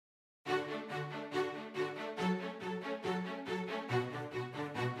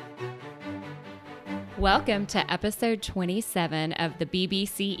Welcome to episode 27 of the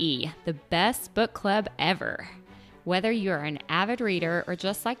BBCE, the best book club ever. Whether you're an avid reader or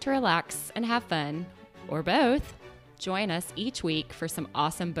just like to relax and have fun, or both, join us each week for some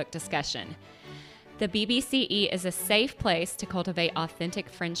awesome book discussion. The BBCE is a safe place to cultivate authentic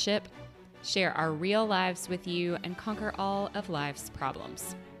friendship, share our real lives with you, and conquer all of life's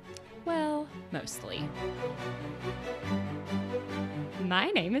problems. Well, mostly.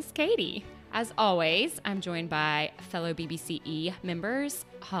 My name is Katie. As always, I'm joined by fellow BBCE members,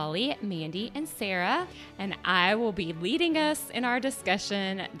 Holly, Mandy, and Sarah, and I will be leading us in our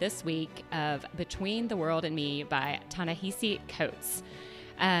discussion this week of Between the World and Me by Ta-Nehisi Coates.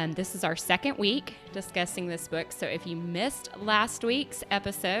 This is our second week discussing this book, so if you missed last week's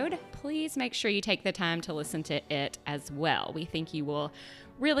episode, please make sure you take the time to listen to it as well. We think you will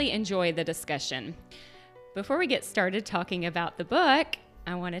really enjoy the discussion. Before we get started talking about the book,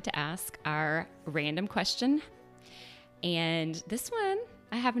 I wanted to ask our random question. And this one,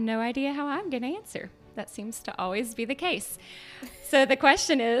 I have no idea how I'm going to answer. That seems to always be the case. So the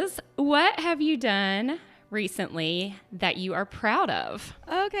question is, what have you done recently that you are proud of?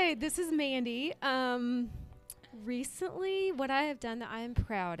 Okay, this is Mandy. Recently, what I have done that I am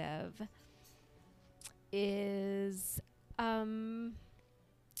proud of is, I'm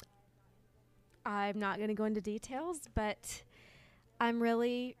not going to go into details, but I'm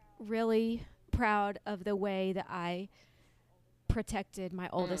really, really proud of the way that I protected my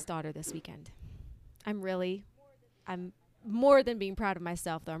oldest daughter this weekend. I'm more than being proud of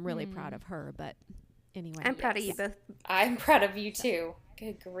myself, though. I'm really proud of her, but anyway. I'm proud of you both. I'm proud of you too.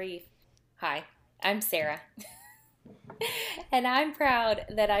 Good grief. Hi, I'm Sarah. And I'm proud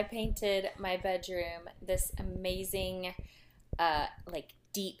that I painted my bedroom this amazing,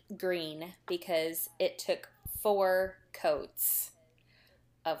 deep green because it took 4 coats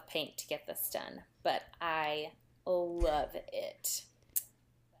of paint to get this done, but I love it.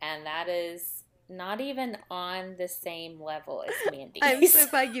 And that is not even on the same level as Mandy's. I'm so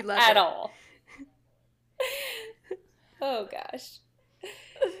glad you love it. At all. Oh gosh.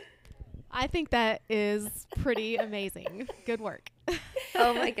 I think that is pretty amazing. Good work.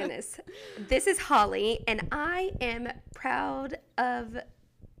 Oh my goodness. This is Holly, and I am proud of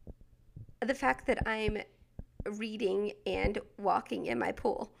the fact that I'm reading and walking in my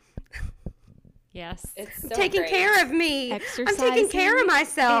pool. Yes. It's so taking great. care of me. I'm taking care of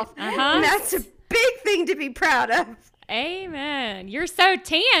myself. And that's a big thing to be proud of. Amen. You're so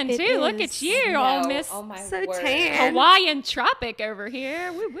tan, It too. Look is. at you, No, all Miss oh my So word. tan. Hawaiian tropic over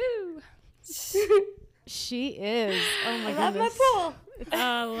here. Woo woo. She is. Oh my Love goodness. my pool.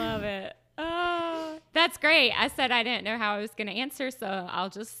 I love it. Oh, that's great. I said I didn't know how I was going to answer, so I'll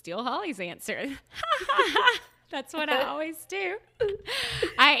just steal Holly's answer. That's what I always do.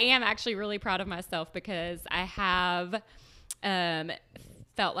 I am actually really proud of myself because I have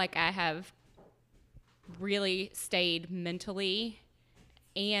felt like I have really stayed mentally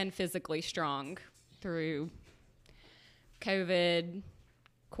and physically strong through COVID,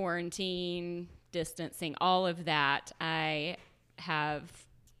 quarantine, distancing, all of that. I have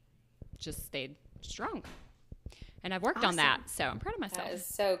just stayed strong. And I've worked on that, so I'm proud of myself. That is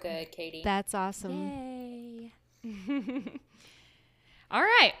so good, Katie. That's awesome. Yay. All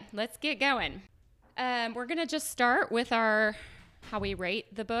right, let's get going. We're going to just start with how we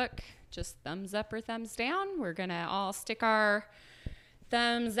rate the book, just thumbs up or thumbs down. We're going to all stick our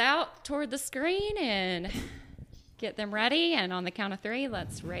thumbs out toward the screen and get them ready. And on the count of 3,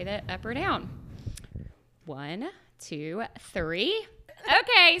 let's rate it up or down. 1, 2, 3.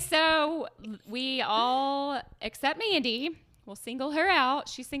 Okay, so we all, except Mandy, will single her out.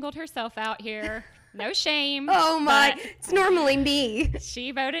 She singled herself out here. No shame. Oh my, but it's normally me.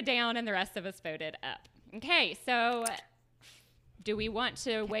 she voted down and the rest of us voted up. Okay, so do we want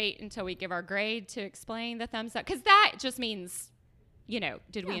to wait until we give our grade to explain the thumbs up? Because that just means,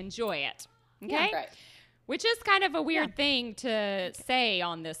 did we enjoy it? Okay? Yeah, right. Which is kind of a weird thing to say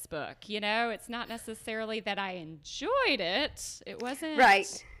on this book. It's not necessarily that I enjoyed it. It wasn't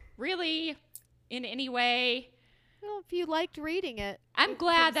really in any way. Well, if you liked reading it. I'm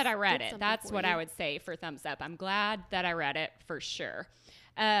glad that I read did it. something That's for what you. I would say for thumbs up. I'm glad that I read it for sure.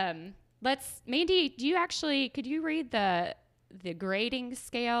 Mandy, could you read the grading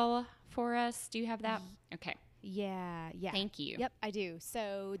scale for us? Do you have that? Okay. Yeah. Thank you. Yep, I do.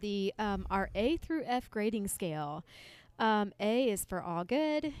 So the our A through F grading scale. A is for all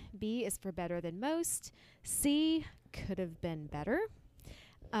good. B is for better than most. C could have been better.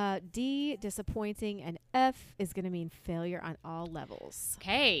 D, disappointing. And F is going to mean failure on all levels.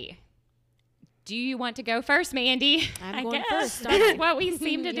 Okay. do you want to go first, Mandy? I'm going guess first. That's what we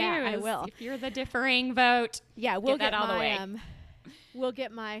seem to do. Yeah, I is will. If you're the differing vote, Yeah, we'll get that out of the way. We'll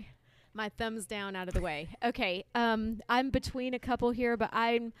get my thumbs down out of the way. Okay. I'm between a couple here, but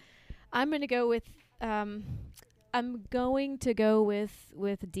I'm going to go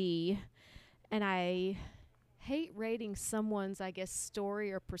with D, and I hate rating someone's, I guess,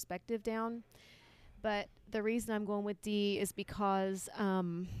 story or perspective down, but the reason I'm going with D is because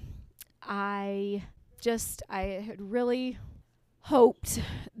I had really hoped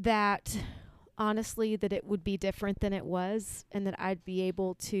that, honestly, that it would be different than it was, and that I'd be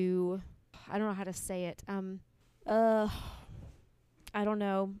able to, I don't know how to say it, I don't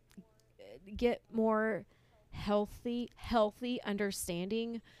know, get more healthy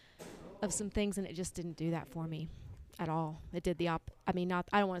understanding of some things, and it just didn't do that for me at all. It did I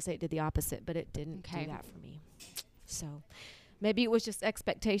don't want to say it did the opposite, but it didn't do that for me. So maybe it was just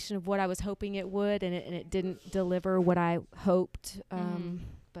expectation of what I was hoping it would, and it didn't deliver what I hoped.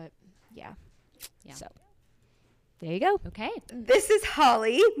 But yeah. So there you go. Okay. This is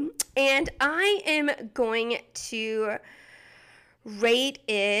Holly, and I am going to rate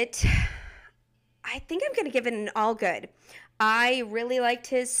it. I think I'm going to give it an all good. I really liked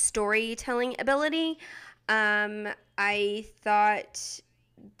his storytelling ability. I thought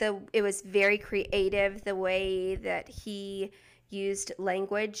it was very creative, the way that he used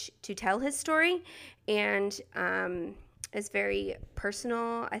language to tell his story, and it's very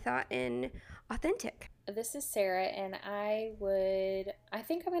personal, I thought, and authentic. This is Sarah, and I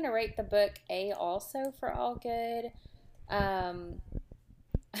think I'm going to rate the book A also for all good.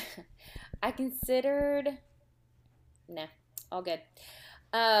 I considered, all good.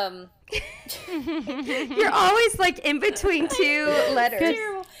 You're always like in between two letters.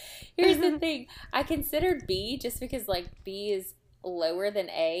 Terrible. Here's the thing. I considered B just because like B is lower than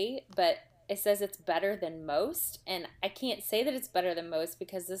A, but it says it's better than most. And I can't say that it's better than most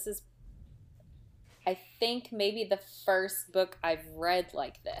because this is, I think, maybe the first book I've read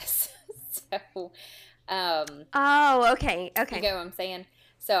like this. So, oh, okay. You get what I'm saying?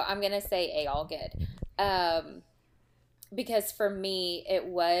 So I'm going to say A, all good. Because for me, it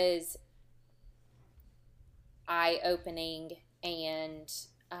was eye-opening, and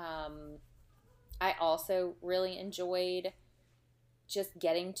I also really enjoyed just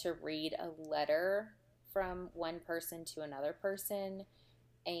getting to read a letter from one person to another person,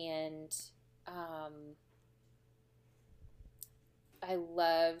 and I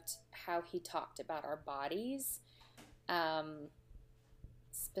loved how he talked about our bodies,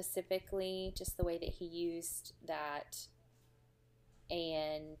 specifically just the way that he used that.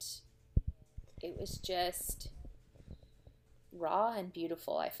 And it was just raw and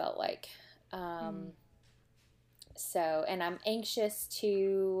beautiful, I felt like. So, and I'm anxious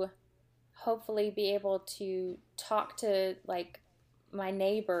to hopefully be able to talk to, like, my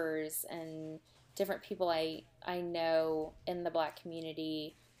neighbors and different people I know in the Black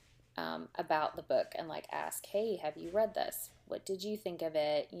community about the book, and, like, ask, hey, have you read this? What did you think of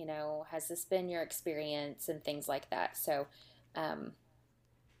it? You know, has this been your experience? And things like that. So,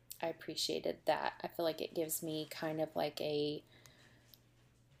 I appreciated that. I feel like it gives me kind of like a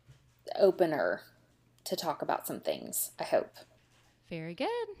opener to talk about some things, I hope. Very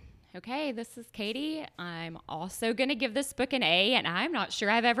good. Okay, this is Katie. I'm also going to give this book an A, and I'm not sure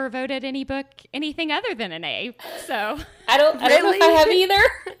I've ever voted any book anything other than an A. So I don't know if I have either.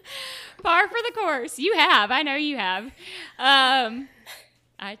 Par for the course. You have. I know you have. I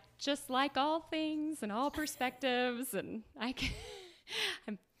just like all things and all perspectives, and I'm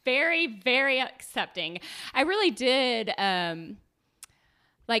very, very accepting. I really did, I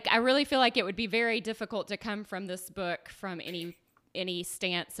really feel like it would be very difficult to come from this book from any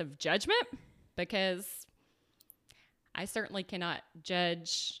stance of judgment, because I certainly cannot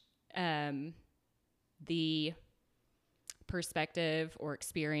judge the perspective or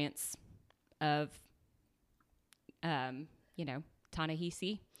experience of,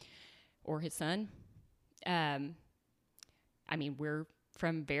 Ta-Nehisi or his son. We're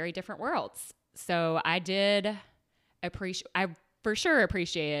from very different worlds. So I for sure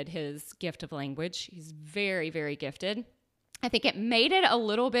appreciated his gift of language. He's very, very gifted. I think it made it a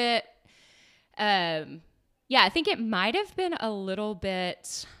little bit, I think it might have been a little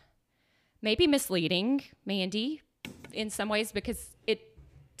bit maybe misleading, Mandy, in some ways, because it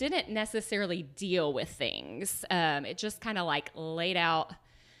didn't necessarily deal with things. It just kind of like laid out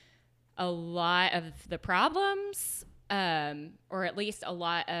a lot of the problems, or at least a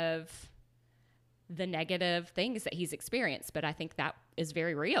lot of the negative things that he's experienced. But I think that is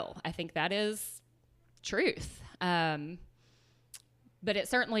very real. I think that is truth. But it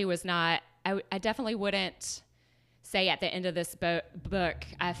certainly was not I definitely wouldn't say at the end of this book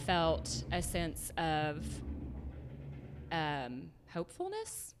I felt a sense of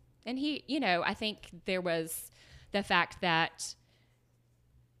hopefulness. And he, I think there was the fact that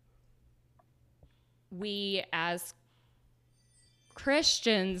we as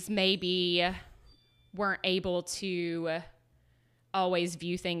Christians maybe weren't able to always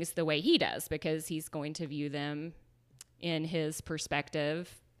view things the way he does, because he's going to view them in his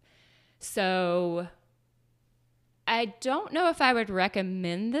perspective. So I don't know if I would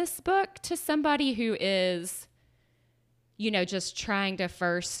recommend this book to somebody who is, just trying to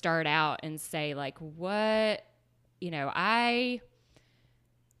first start out and say, like, what, I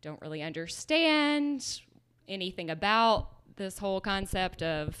don't really understand anything about this whole concept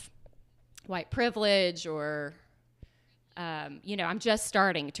of white privilege, or, I'm just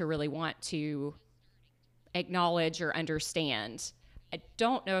starting to really want to acknowledge or understand. I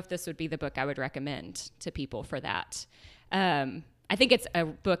don't know if this would be the book I would recommend to people for that. I think it's a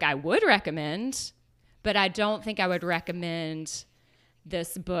book I would recommend, but I don't think I would recommend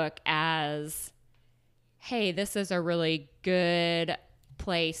this book as, hey, this is a really good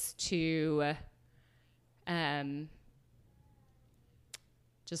place to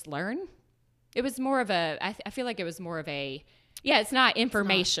just learn. It was more of I feel like it was more of it's not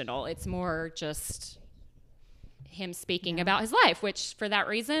informational. It's more just him speaking about his life, which for that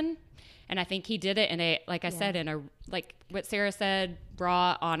reason, and I think he did it in I said, in a, like what Sarah said,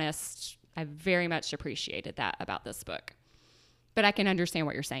 raw, honest. I very much appreciated that about this book. But I can understand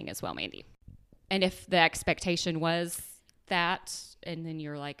what you're saying as well, Mandy. And if the expectation was that, and then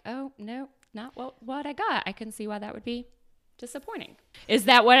you're like, oh, no, not what I got, I can see why that would be disappointing. Is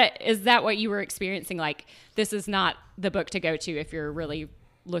that what you were experiencing? Like, this is not the book to go to if you're really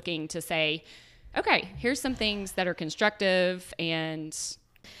looking to say, okay, here's some things that are constructive, and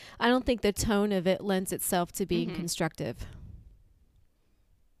I don't think the tone of it lends itself to being constructive.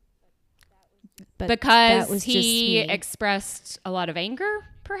 But because he expressed a lot of anger,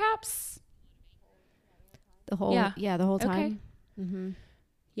 perhaps? The whole time. Okay. Mm-hmm.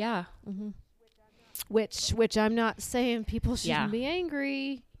 Yeah. Mm-hmm. Which I'm not saying people shouldn't be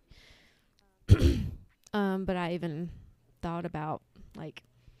angry. But I even thought about, like,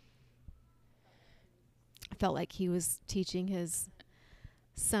 I felt like he was teaching his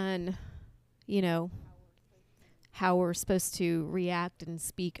son, how we're supposed to react and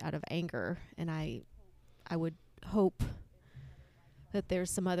speak out of anger. And I would hope that there's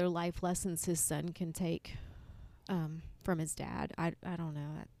some other life lessons his son can take from his dad. I don't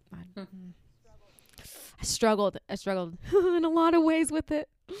know. I struggled in a lot of ways with it.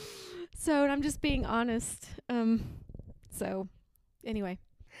 So, and I'm just being honest. So anyway.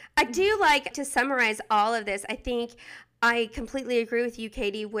 I do like to summarize all of this. I think I completely agree with you,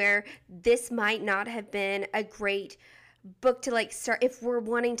 Katie, where this might not have been a great book to start if we're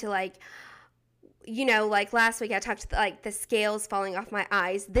wanting to like last week I talked the scales falling off my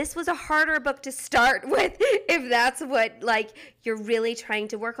eyes. This was a harder book to start with if that's what you're really trying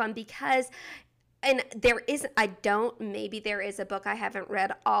to work on, because maybe there is a book. I haven't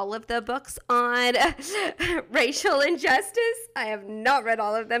read all of the books on racial injustice. I have not read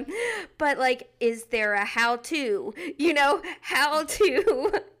all of them. But is there a how-to?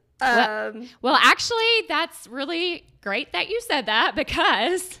 Well, actually, that's really great that you said that,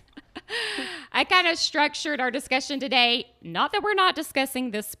 because I kind of structured our discussion today, not that we're not discussing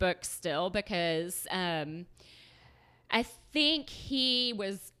this book still, because I think he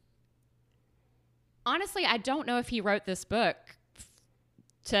was, honestly, I don't know if he wrote this book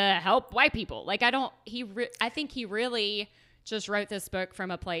to help white people. I think he really just wrote this book from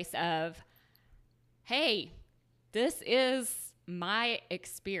a place of, hey, this is my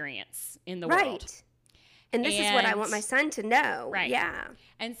experience in the world. And this is what I want my son to know. Right. Yeah.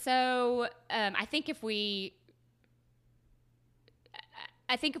 And so I think if we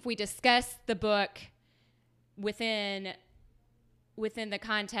discuss the book within the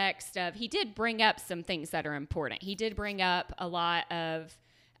context of, he did bring up some things that are important. He did bring up a lot of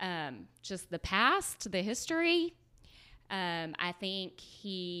just the past, the history. I think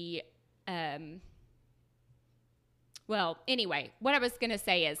he, well, anyway, what I was going to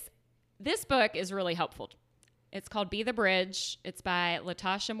say is this book is really helpful. It's called Be the Bridge. It's by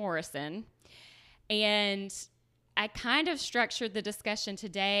Latasha Morrison. And I kind of structured the discussion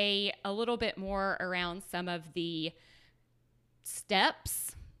today a little bit more around some of the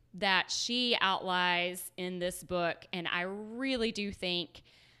steps that she outlines in this book. And I really do think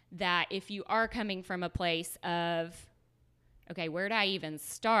that if you are coming from a place of, okay, where do I even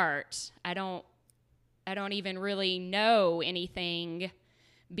start? I don't even really know anything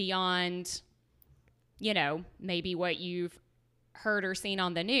beyond, maybe what you've heard or seen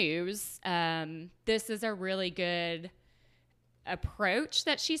on the news. This is a really good approach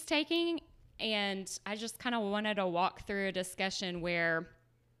that she's taking. And I just kind of wanted to walk through a discussion where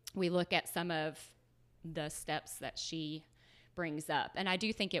we look at some of the steps that she brings up. And I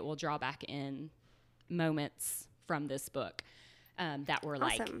do think it will draw back in moments from this book that were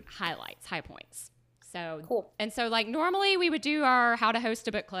like highlights, high points. So cool. And so like normally we would do our how to host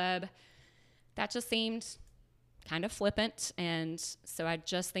a book club. That just seemed kind of flippant. And so I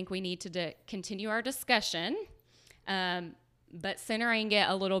just think we need to continue our discussion, but centering it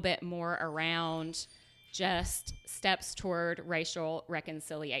a little bit more around just steps toward racial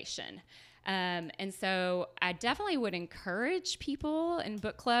reconciliation. And so I definitely would encourage people in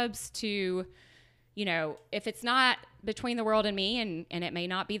book clubs to, if it's not Between the World and Me, and it may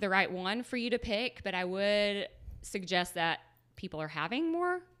not be the right one for you to pick, but I would suggest that people are having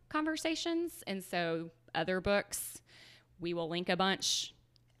more conversations. And so other books, we will link a bunch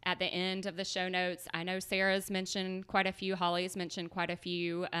at the end of the show notes. I know Sarah's mentioned quite a few. Holly's mentioned quite a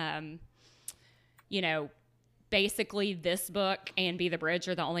few. Basically this book and Be the Bridge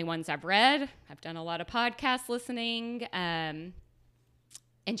are the only ones I've read. I've done a lot of podcast listening and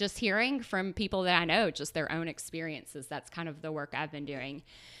just hearing from people that I know, just their own experiences. That's kind of the work I've been doing.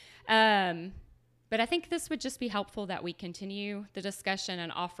 But I think this would just be helpful that we continue the discussion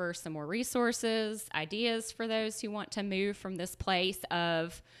and offer some more resources, ideas for those who want to move from this place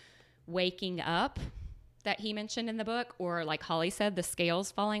of waking up that he mentioned in the book, or like Holly said, the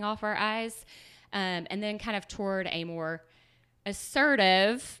scales falling off our eyes. And then kind of toward a more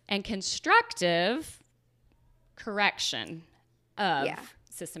assertive and constructive correction of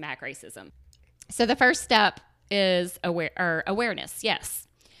systematic racism. So the first step is awareness, yes.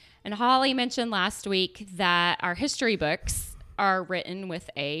 And Holly mentioned last week that our history books are written with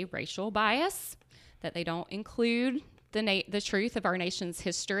a racial bias, that they don't include the truth of our nation's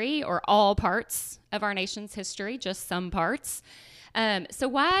history or all parts of our nation's history, just some parts. So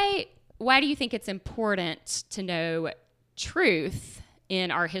why do you think it's important to know truth in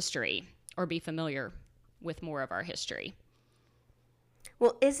our history or be familiar with more of our history?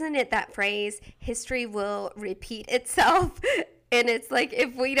 Well, isn't it that phrase, history will repeat itself? And it's like,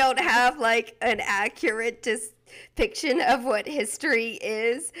 if we don't have like an accurate depiction of what history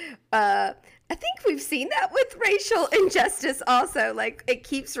is, I think we've seen that with racial injustice also. Like, it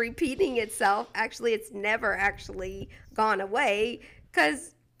keeps repeating itself. Actually, it's never actually gone away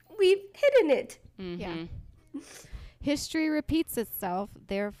because we've hidden it. Mm-hmm. Yeah. History repeats itself,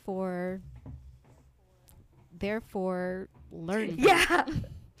 therefore learn. Yeah.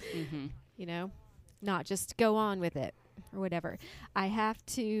 Mm-hmm. Not just go on with it or whatever. I have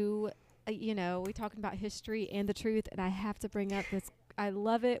to, we talking about history and the truth, and I have to bring up this. I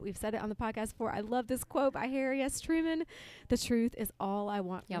love it. We've said it on the podcast before. I love this quote by Harry S. Truman. The truth is all I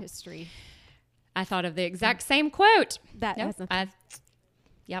want from history. I thought of the exact same quote. That has nothing.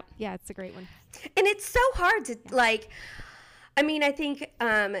 Yep. Yeah, it's a great one. And it's so hard to I think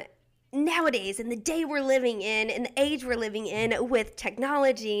nowadays, in the day we're living in, and the age we're living in with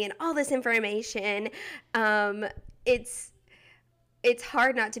technology and all this information, it's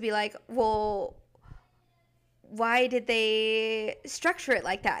hard not to be like, well, why did they structure it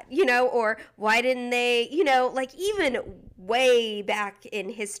like that? Or why didn't they, even way back in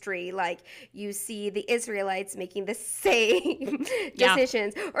history, like you see the Israelites making the same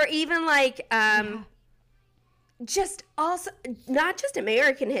decisions, or even just also not just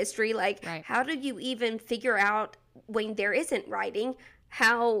American history, how do you even figure out when there isn't writing,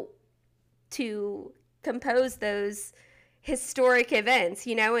 how to compose those historic events,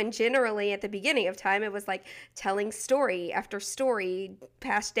 and generally at the beginning of time, it was like telling story after story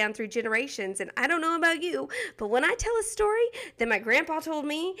passed down through generations. And I don't know about you, but when I tell a story that my grandpa told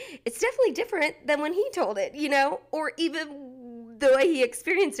me, it's definitely different than when he told it, or even the way he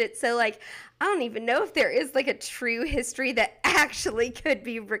experienced it. So I don't even know if there is a true history that actually could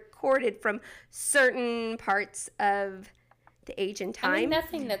be recorded from certain parts of the age and time.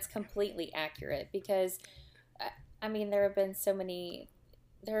 Nothing that's completely accurate, because there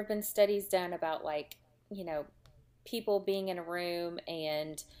have been studies done about people being in a room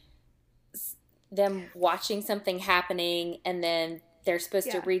and them watching something happening, and then they're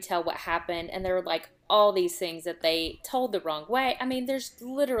supposed to retell what happened, and there were all these things that they told the wrong way. There's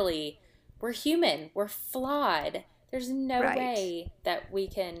literally, we're human, we're flawed. There's no way that we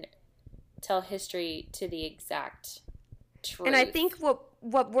can tell history to the exact truth. And I think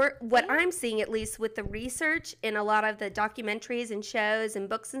what I'm seeing, at least with the research in a lot of the documentaries and shows and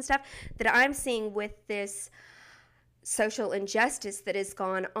books and stuff, that I'm seeing with this social injustice that has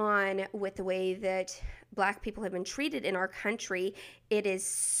gone on with the way that Black people have been treated in our country. It is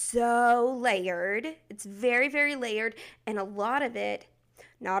so layered. It's very, very layered. And a lot of it,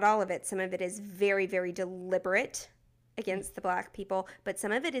 not all of it, some of it is very, very deliberate against the Black people, but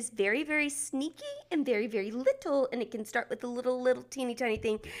some of it is very, very sneaky and very, very little. And it can start with a little teeny tiny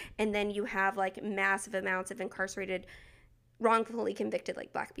thing. And then you have like massive amounts of incarcerated, wrongfully convicted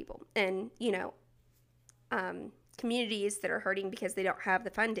like Black people. And, you know, communities that are hurting because they don't have the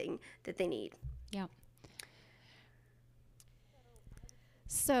funding that they need. Yeah.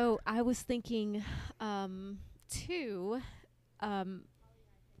 So I was thinking, too,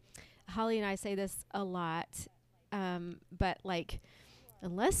 Holly and I say this a lot, but like,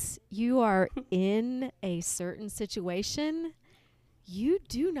 unless you are in a certain situation, you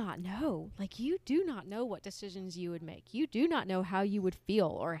do not know. Like, you do not know what decisions you would make. You do not know how you would feel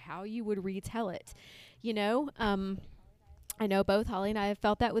or how you would retell it. You know, I know both Holly and I have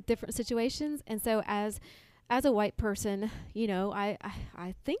felt that with different situations. And so as a white person, you know, I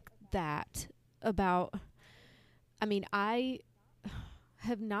think that about, I mean, I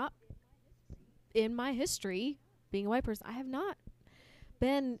have not, in my history, being a white person, I have not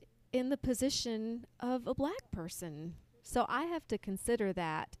been in the position of a Black person. So I have to consider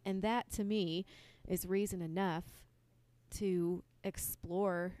that. And that, to me, is reason enough to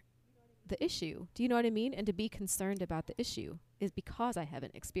explore the issue. Do you know what I mean? And to be concerned about the issue is because I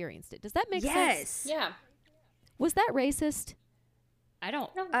haven't experienced it. Does that make sense? Yes. Yeah. Was that racist? I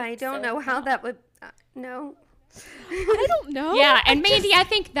don't know how that would, no. I don't know. Yeah, and Mandy, I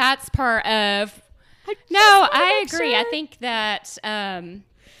think that's part of. I agree. I think that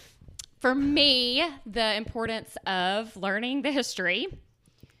for me, the importance of learning the history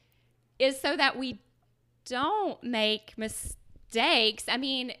is so that we don't make mistakes. I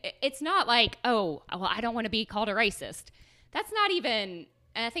mean, it's not like, oh, well, I don't want to be called a racist. That's not even,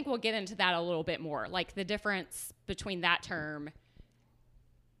 and I think we'll get into that a little bit more, like the difference between that term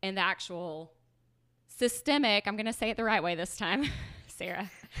and the actual systemic, I'm going to say it the right way this time, Sarah,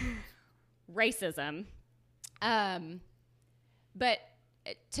 racism. But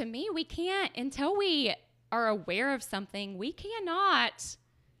to me, we can't, until we are aware of something, we cannot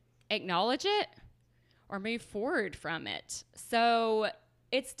acknowledge it or move forward from it. So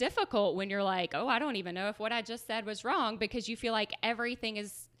it's difficult when you're like, oh, I don't even know if what I just said was wrong, because you feel like everything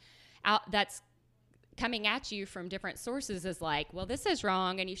is out that's coming at you from different sources is like, well, this is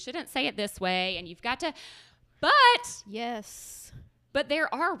wrong and you shouldn't say it this way and you've got to, but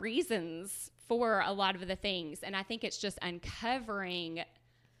there are reasons for a lot of the things. And I think it's just uncovering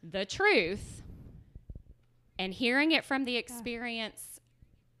the truth and hearing it from the experience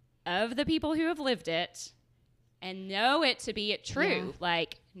of the people who have lived it and know it to be true,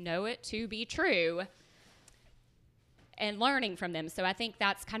 know it to be true and learning from them. So I think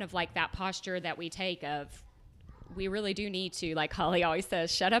that's kind of like that posture that we take of, we really do need to, like Holly always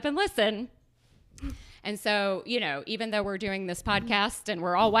says, shut up and listen. And so, you know, even though we're doing this podcast and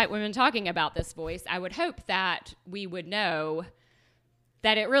we're all white women talking about this voice, I would hope that we would know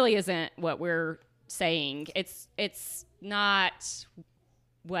that it really isn't what we're saying. It's not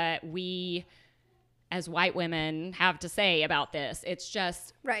what we as white women have to say about this. It's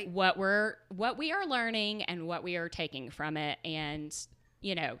just what we are learning and what we are taking from it, and,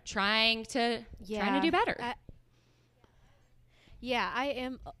 you know, trying to do better. I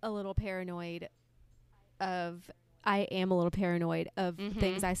am a little paranoid of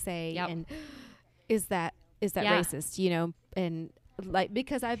things I say, and is that racist, you know, and like,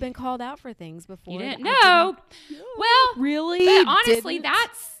 because I've been called out for things before. You didn't know. Well, really? But honestly,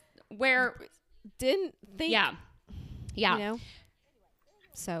 that's where didn't think. Yeah. You know?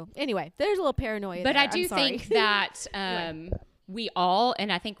 So anyway, there's a little paranoia. But there. I do think that we all,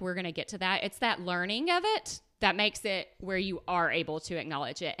 and I think we're going to get to that, it's that learning of it that makes it where you are able to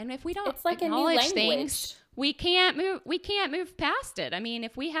acknowledge it. And if we don't it's like acknowledge a new things, we can't move past it. I mean,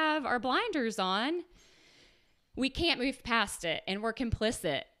 if we have our blinders on, we can't move past it, and we're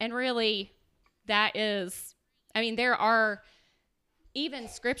complicit. And really, that is, I mean, there are even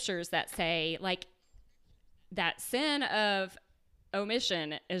scriptures that say, like, that sin of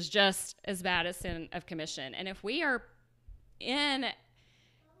omission is just as bad as sin of commission. And if we are in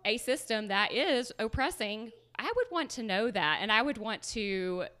a system that is oppressing, I would want to know that, and I would want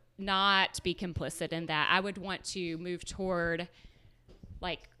to not be complicit in that. I would want to move toward,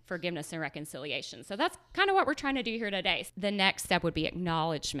 like, forgiveness and reconciliation. So that's kind of what we're trying to do here today. The next step would be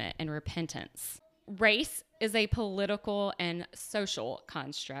acknowledgement and repentance. Race is a political and social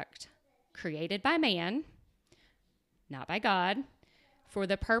construct created by man, not by God, for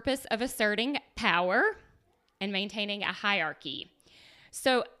the purpose of asserting power and maintaining a hierarchy.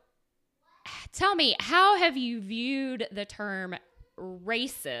 So tell me, how have you viewed the term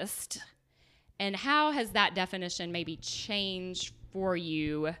racist, and how has that definition maybe changed for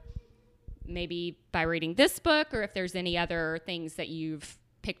you, maybe by reading this book, or if there's any other things that you've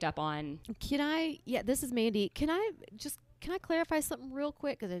picked up on? This is Mandy. Can I clarify something real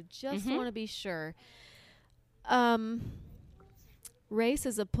quick? Because I just want to be sure. Race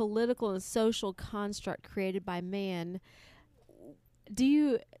is a political and social construct created by man.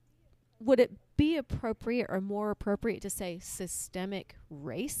 Would it be appropriate or more appropriate to say systemic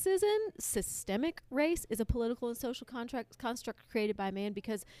racism? Systemic race is a political and social construct created by man,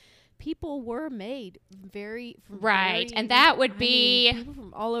 because people were made and that would be people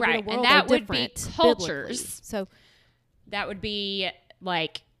from all over the world, and that are would be different cultures. biblically. So that would be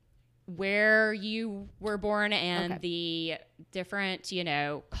like where you were born and the different,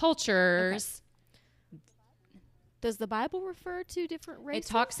 cultures. Does the Bible refer to different races?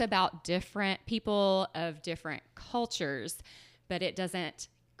 It talks about different people of different cultures, but it doesn't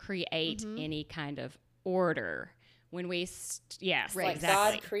create any kind of order. When we, yes, like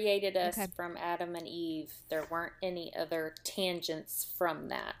exactly. God created us from Adam and Eve. There weren't any other tangents from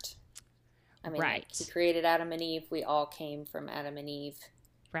that. I mean, like, he created Adam and Eve. We all came from Adam and Eve.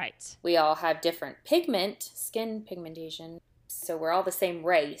 Right. We all have different skin pigmentation. So we're all the same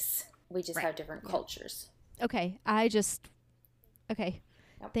race. We just have different cultures. Okay.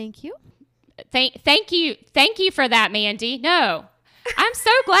 Thank you. Thank you for that, Mandy. No, I'm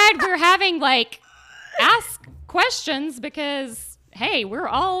so glad we're having ask questions, because hey, we're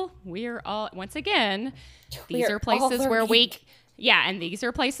all once again, these are places where these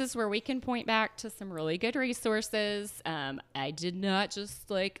are places where we can point back to some really good resources. I did not just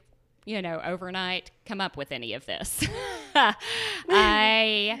overnight come up with any of this.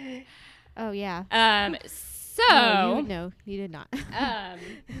 Oh yeah. So you did not.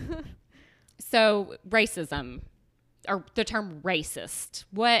 So racism, or the term racist,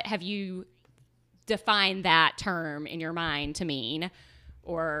 what have you defined that term in your mind to mean?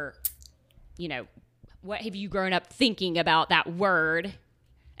 Or, what have you grown up thinking about that word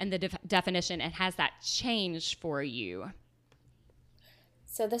and the definition, and has that changed for you?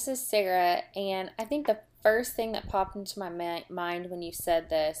 So this is Sarah, and I think the first thing that popped into my mind when you said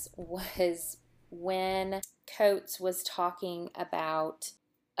this was when Coates was talking about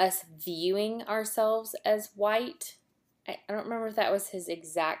us viewing ourselves as white. I don't remember if that was his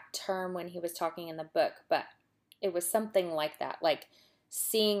exact term when he was talking in the book, but it was something like that, like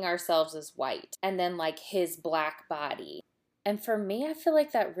seeing ourselves as white, and then like his black body. And for me, I feel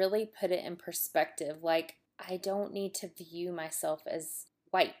like that really put it in perspective. Like, I don't need to view myself as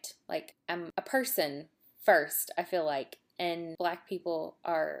white. Like, I'm a person first, I feel like, and black people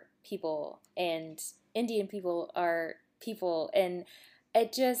are people, and Indian people are people, and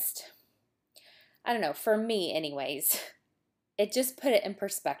it just, I don't know, for me anyways, it just put it in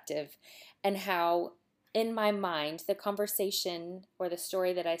perspective, and how in my mind, the conversation or the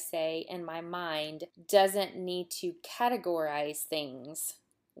story that I say in my mind doesn't need to categorize things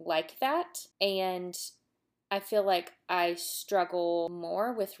like that. And I feel like I struggle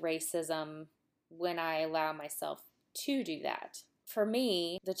more with racism when I allow myself to do that. For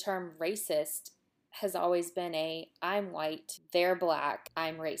me, the term racist has always been I'm white, they're black,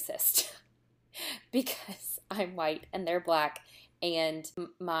 I'm racist. Because I'm white and they're black, and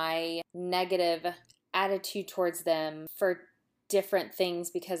my negative attitude towards them for different things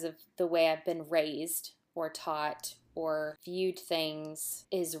because of the way I've been raised or taught or viewed things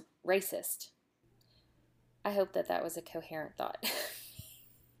is racist. I hope that was a coherent thought.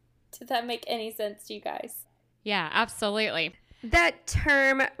 Did that make any sense to you guys? Yeah, absolutely. That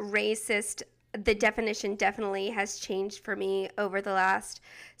term racist, the definition definitely has changed for me over the last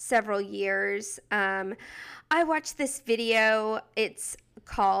several years. I watched this video. It's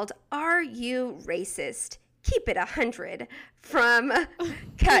called "Are You Racist? Keep It 100" from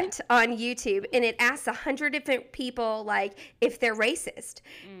Cut on YouTube, and it asks 100 different people if they're racist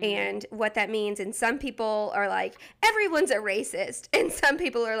and what that means. And some people are like, everyone's a racist, and some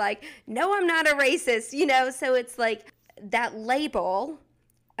people are like, no, I'm not a racist. So it's like that label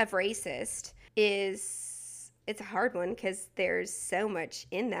of racist it's a hard one, because there's so much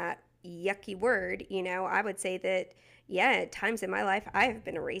in that yucky word. I would say that, at times in my life, I have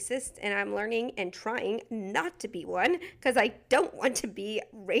been a racist, and I'm learning and trying not to be one, because I don't want to be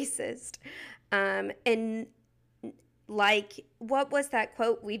racist. And what was that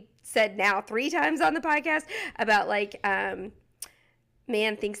quote we said now 3 times on the podcast about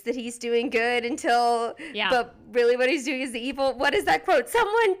man thinks that he's doing good but really what he's doing is the evil. What is that quote?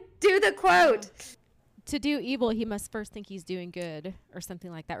 Someone do the quote. to do evil, he must first think he's doing good or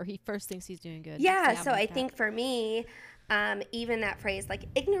something like that, or he first thinks he's doing good. Yeah, Something so I like that. think for me, even that phrase, like,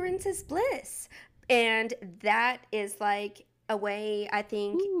 ignorance is bliss. And that is like a way I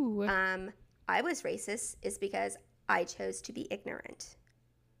think Ooh. I was racist is because I chose to be ignorant.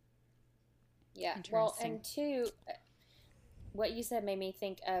 Yeah. Well, Interesting. and two, what you said made me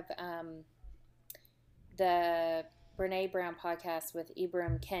think of the Brene Brown podcast with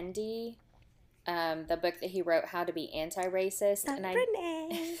Ibram Kendi, the book that he wrote, How to Be Anti-Racist. And I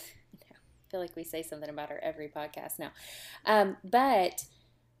Renee. feel like we say something about her every podcast now. But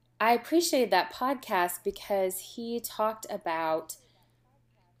I appreciated that podcast because he talked about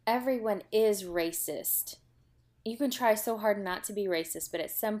everyone is racist. You can try so hard not to be racist, but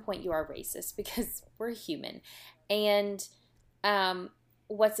at some point you are racist because we're human. And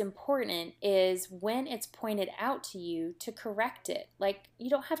what's important is when it's pointed out to you to correct it. Like, you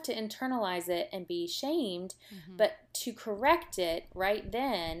don't have to internalize it and be shamed, but to correct it right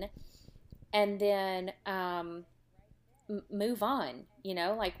then and then move on. You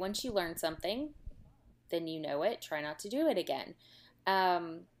know, like once you learn something, then you know it. Try not to do it again.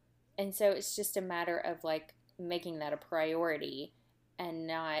 And so it's just a matter of like making that a priority and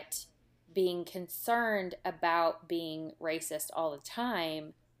not being concerned about being racist all the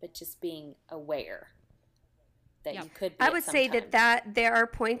time, but just being aware that you could be. I would say that there are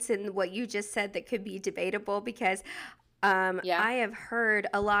points in what you just said that could be debatable because I have heard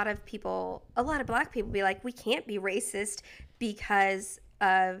a lot of Black people be like, we can't be racist because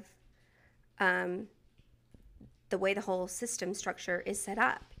of the way the whole system structure is set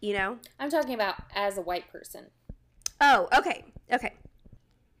up, you know? I'm talking about as a white person. Oh, okay.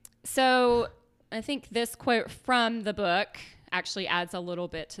 So I think this quote from the book actually adds a little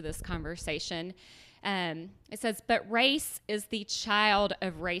bit to this conversation. It says, but race is the child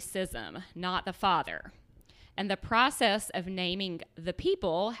of racism, not the father. And the process of naming the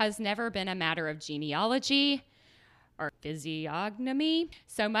people has never been a matter of genealogy or physiognomy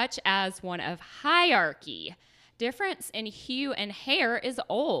so much as one of hierarchy. Difference in hue and hair is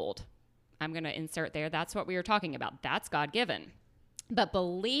old. I'm going to insert there. That's what we were talking about. That's God-given. But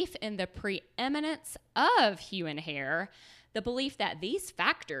belief in the preeminence of hue and hair, the belief that these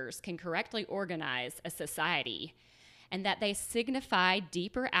factors can correctly organize a society and that they signify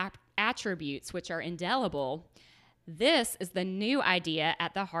deeper attributes which are indelible, this is the new idea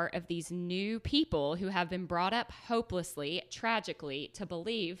at the heart of these new people who have been brought up hopelessly, tragically, to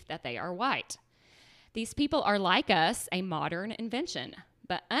believe that they are white. These people are like us, a modern invention.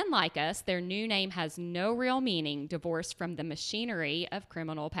 But unlike us, their new name has no real meaning divorced from the machinery of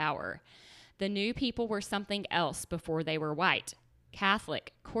criminal power. The new people were something else before they were white.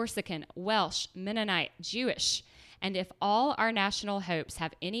 Catholic, Corsican, Welsh, Mennonite, Jewish. And if all our national hopes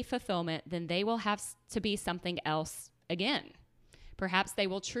have any fulfillment, then they will have to be something else again. Perhaps they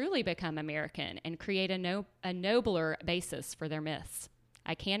will truly become American and create a nobler basis for their myths.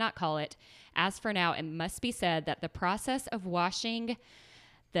 I cannot call it. As for now, it must be said that the process of washing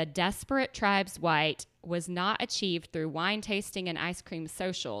the desperate tribes white was not achieved through wine tasting and ice cream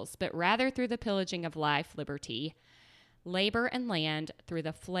socials, but rather through the pillaging of life, liberty, labor, and land, through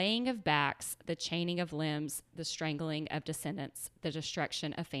the flaying of backs, the chaining of limbs, the strangling of descendants, the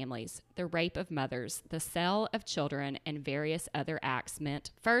destruction of families, the rape of mothers, the sale of children, and various other acts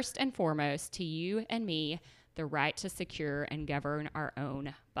meant, first and foremost, to you and me, the right to secure and govern our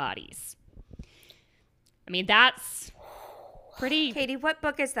own bodies. I mean, that's pretty... Katie, what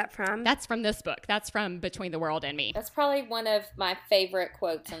book is that from? That's from this book. That's from Between the World and Me. That's probably one of my favorite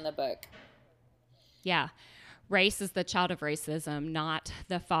quotes in the book. Yeah. Race is the child of racism, not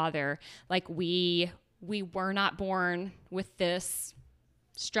the father. Like, we were not born with this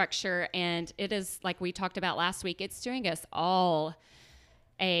structure, and it is, like we talked about last week, it's doing us all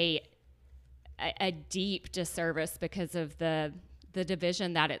a deep disservice because of the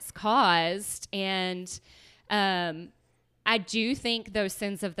division that it's caused. And I do think those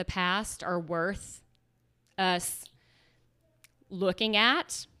sins of the past are worth us looking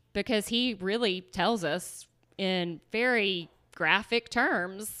at, because he really tells us in very graphic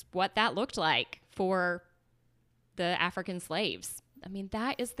terms what that looked like for the African slaves. I mean,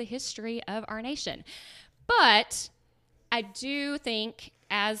 that is the history of our nation. But I do think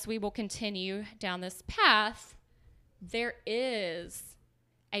as we will continue down this path, there is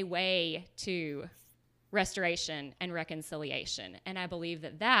a way to restoration and reconciliation. And I believe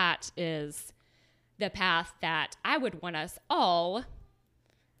that that is the path that I would want us all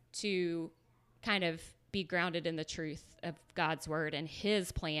to kind of be grounded in the truth of God's word and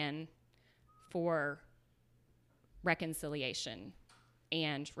his plan for reconciliation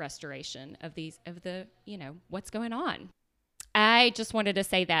and restoration of the what's going on. I just wanted to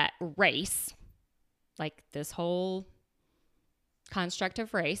say that race, like this whole construct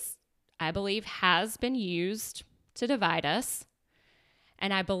of race, I believe has been used to divide us.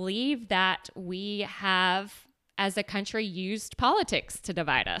 And I believe that we have, as a country, used politics to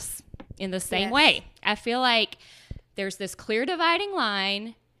divide us in the same way. I feel like there's this clear dividing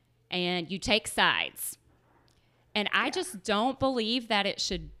line and you take sides. And I just don't believe that it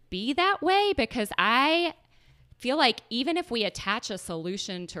should be that way, because I feel like even if we attach a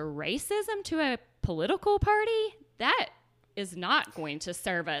solution to racism to a political party, that is not going to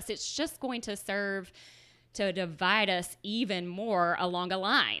serve us. It's just going to serve to divide us even more along a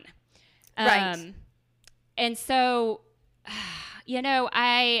line. Right. And so,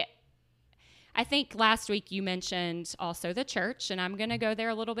 I think last week you mentioned also the church, and I'm going to go there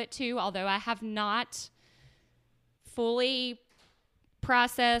a little bit too, although I have not fully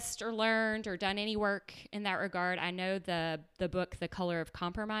processed or learned or done any work in that regard. I know the book, The Color of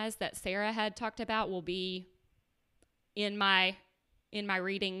Compromise, that Sarah had talked about will be in my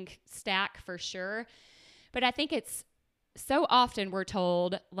reading stack for sure. But I think it's so often we're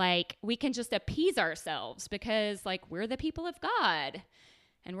told, like, we can just appease ourselves because, like, we're the people of God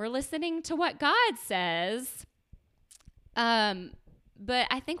and we're listening to what God says. But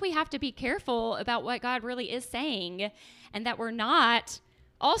I think we have to be careful about what God really is saying, and that we're not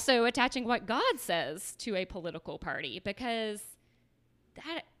also attaching what God says to a political party, because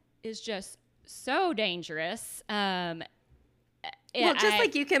that is just so dangerous. Well, just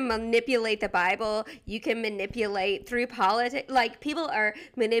like you can manipulate the Bible, you can manipulate through politics. Like, people are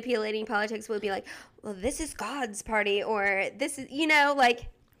manipulating politics will be like, well, this is God's party, or this is, like,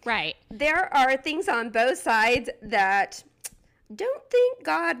 right. There are things on both sides that don't think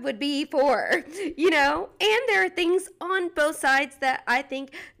God would be for, and there are things on both sides that I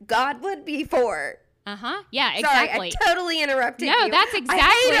think God would be for. Yeah, exactly. Sorry, I totally interrupted you. No, that's exactly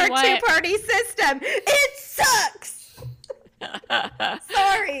I hate what... our two-party system. It sucks.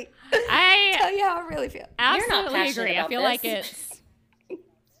 Sorry. I tell you how I really feel. Absolutely agree. I feel like it's...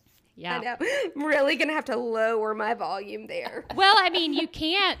 Yeah. I know. I'm really going to have to lower my volume there. Well, I mean,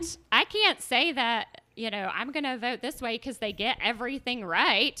 I can't say that, I'm going to vote this way because they get everything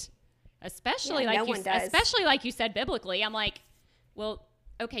right. Especially especially like you said biblically. I'm like, well,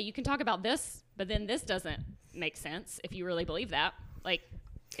 okay, you can talk about this, but then this doesn't make sense if you really believe that. Like,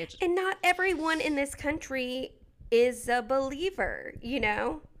 and not everyone in this country is a believer,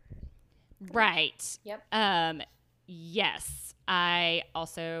 Right. Yep. Yes.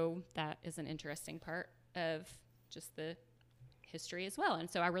 That is an interesting part of just the history as well. And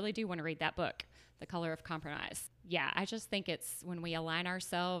so I really do want to read that book, The Color of Compromise. Yeah, I just think it's when we align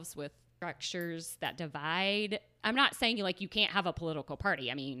ourselves with structures that divide. I'm not saying you can't have a political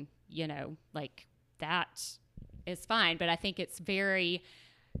party. I mean, like, that is fine, but I think it's very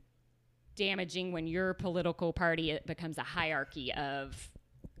damaging when your political party, it becomes a hierarchy of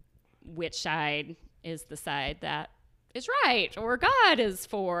which side is the side that is right or God is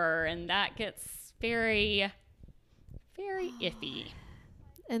for, and that gets very, very iffy.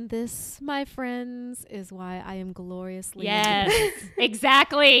 And this, my friends, is why I am gloriously yes,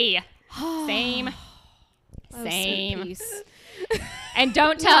 exactly. Same. Oh, Same. sweet peace. And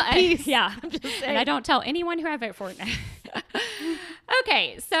don't tell. Peace. Yeah, and I don't tell anyone who I vote for.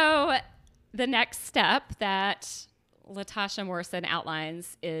 Okay, so the next step that Latasha Morrison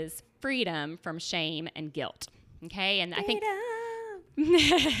outlines is freedom from shame and guilt. Okay, and I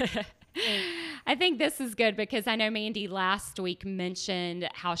think this is good because I know Mandy last week mentioned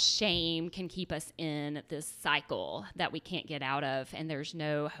how shame can keep us in this cycle that we can't get out of, and there's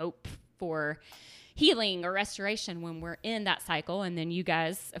no hope for healing or restoration when we're in that cycle. And then you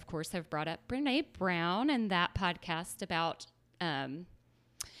guys, of course, have brought up Brene Brown and that podcast about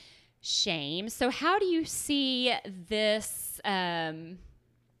shame. So how do you see this?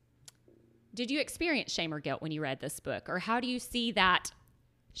 Did you experience shame or guilt when you read this book? Or how do you see that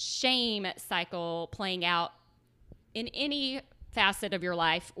shame cycle playing out in any facet of your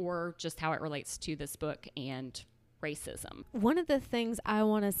life, or just how it relates to this book and racism? One of the things I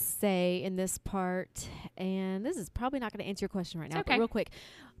want to say in this part, and this is probably not going to answer your question right now, but real quick.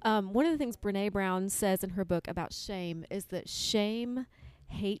 One of the things Brene Brown says in her book about shame is that shame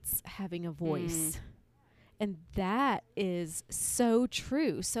hates having a voice. And that is so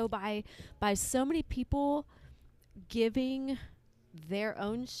true. So by so many people giving their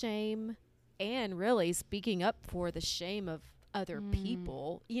own shame and really speaking up for the shame of other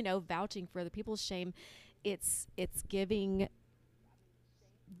people, vouching for other people's shame, it's giving,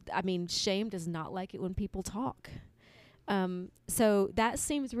 shame does not like it when people talk. So that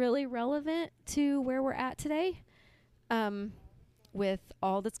seems really relevant to where we're at today, with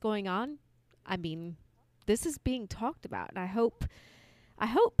all that's going on. I mean, this is being talked about, and I hope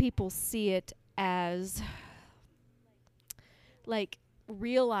people see it as like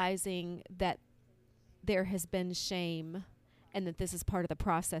realizing that there has been shame and that this is part of the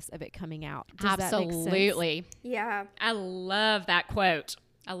process of it coming out. Does that make sense? Absolutely. Yeah. I love that quote.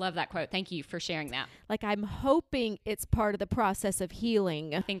 Thank you for sharing that. Like, I'm hoping it's part of the process of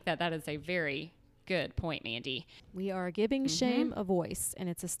healing. I think that is a very good point, Mandy. We are giving shame a voice, and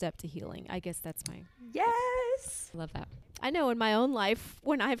it's a step to healing. I guess that's my... Yes. Love that. I know in my own life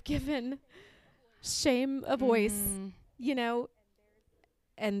when I've given shame a voice, you know,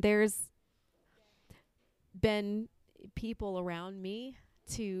 and there's been people around me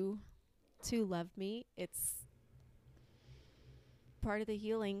to love me. It's part of the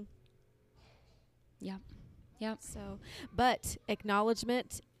healing. Yep. So, but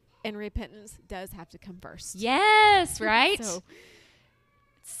acknowledgement and repentance does have to come first. Yes, right? So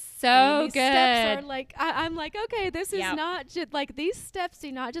So these good. steps are like, I'm like, okay, this is Yep. not just like, these steps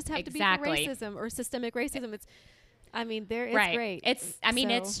do not just have to be for Exactly. racism or systemic racism. It's, I mean, it's Right. great. It's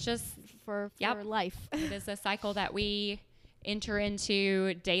So, just, for Yep. life. it is a cycle that we enter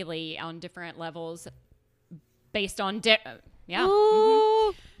into daily on different levels based on,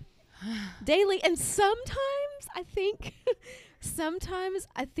 Ooh. Daily. And sometimes I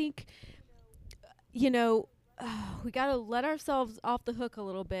think, you know, we got to let ourselves off the hook a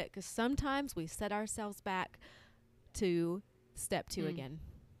little bit, because sometimes we set ourselves back to step 2 again,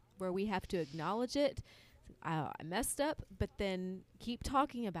 where we have to acknowledge it. I messed up, but then keep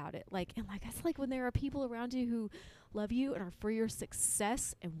talking about it. Like, it's like when there are people around you who love you and are for your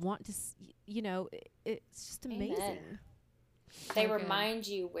success and want to, you know, it's just amazing. Amen. They So good. remind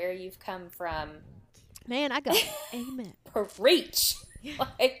you where you've come from. Man, I got amen. Preach.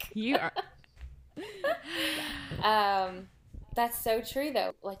 Like, You are. that's so true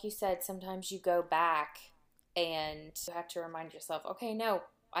though. Like you said, sometimes you go back and you have to remind yourself, okay, no,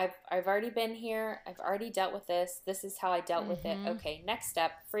 I've already been here. I've already dealt with this. This is how I dealt with it. Okay, next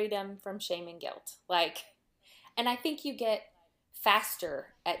step, freedom from shame and guilt. Like, and I think you get faster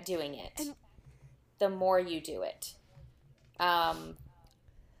at doing it And- the more you do it.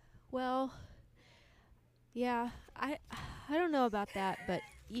 Well, yeah, I don't know about that, but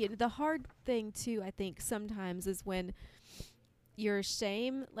the hard thing too, I think sometimes, is when your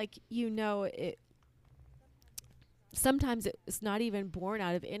shame, like, you know, it. Sometimes it's not even born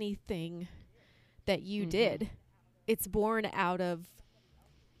out of anything that you did. It's born out of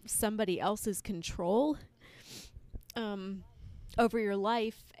somebody else's control over your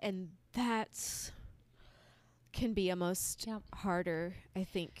life, and that's can be almost harder, I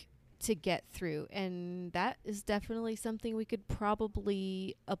think, to get through. And that is definitely something we could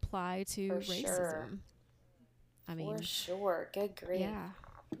probably apply to For racism. sure. I mean, For sure. Good grief. yeah.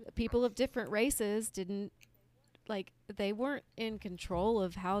 People of different races didn't, like, they weren't in control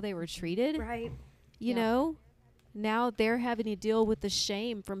of how they were treated. Right. You know? Now they're having to deal with the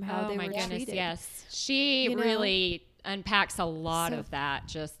shame from how Oh they my were goodness, treated. yes. She You know? really unpacks a lot So- of that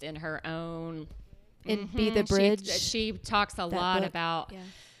just in her own. And Be the Bridge. She talks a that lot book. about Yeah.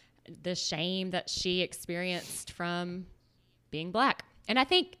 the shame that she experienced from being Black. And I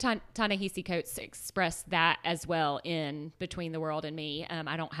think Ta-Nehisi Coates expressed that as well in Between the World and Me.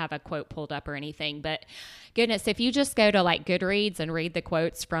 I don't have a quote pulled up or anything, but goodness, if you just go to like Goodreads and read the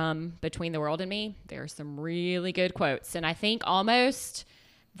quotes from Between the World and Me, there are some really good quotes. And I think almost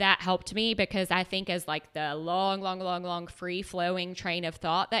that helped me, because I think as like the long free flowing train of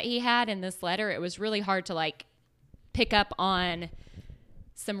thought that he had in this letter, it was really hard to like pick up on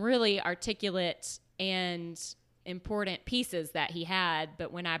some really articulate and important pieces that he had.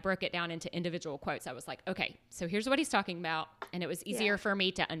 But when I broke it down into individual quotes, I was like, okay, so here's what he's talking about. And it was easier for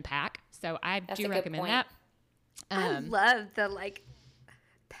me to unpack. So I That's do a good recommend point. that. I love the like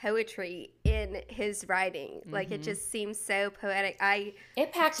poetry in his writing. Like, it just seems so poetic.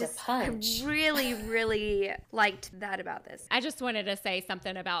 It packed a punch. I really liked that about this. I just wanted to say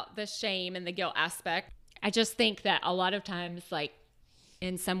something about the shame and the guilt aspect. I just think that a lot of times, like,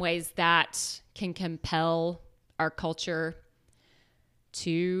 in some ways that can compel our culture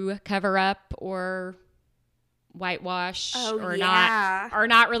to cover up or whitewash or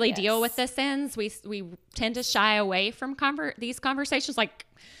not really deal with the sins. We tend to shy away from these conversations. Like,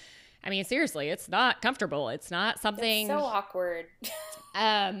 I mean, seriously, it's not comfortable. It's not something. It's so awkward.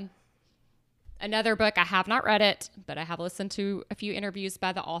 Another book, I have not read it, but I have listened to a few interviews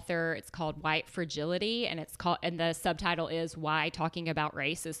by the author. It's called White Fragility, and the subtitle is Why Talking About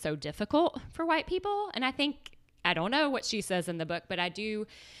Race is So Difficult for White People. And I think I don't know what she says in the book, but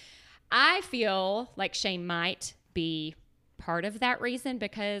I feel like shame might be part of that reason,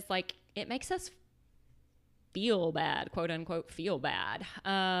 because like it makes us feel bad, quote unquote, feel bad.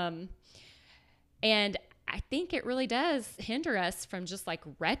 And I think it really does hinder us from just like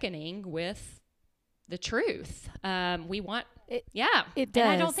reckoning with the truth. We want, It and does.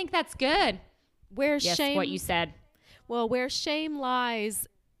 I don't think that's good. Where Yes, shame, what you said. well, where shame lies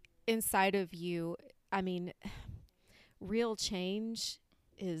inside of you, I mean, real change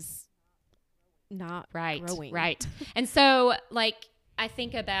is not growing. Right. And so, like, I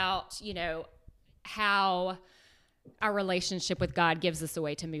think about, how our relationship with God gives us a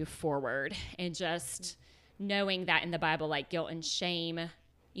way to move forward, and just knowing that in the Bible, like guilt and shame,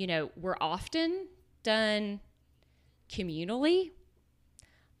 we're often done communally.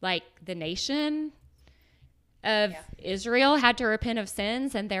 Like the nation of Israel had to repent of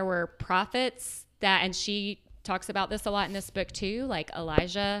sins, and there were prophets and she talks about this a lot in this book too, like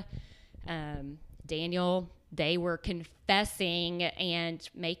Elijah, Daniel. They were confessing and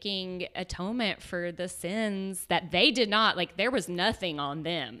making atonement for the sins that they did not, like there was nothing on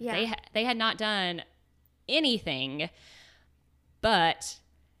them. Yeah. They had not done anything, but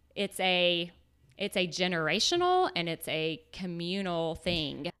it's a generational and it's a communal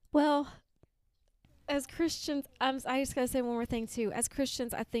thing. Well, as Christians, I just got to say one more thing too. As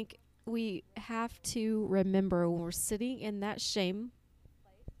Christians, I think we have to remember when we're sitting in that shame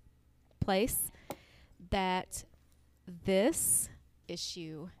place that this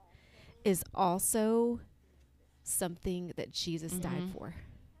issue is also something that Jesus died for.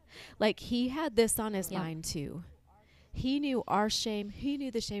 Like he had this on his mind too. He knew our shame. He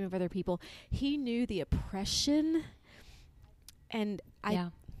knew the shame of other people. He knew the oppression. And I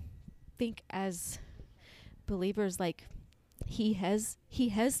think as believers, like he has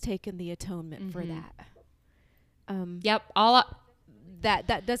taken the atonement for that.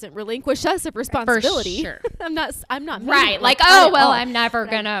 That doesn't relinquish us of responsibility. For sure. I'm not Right. Like, I'm never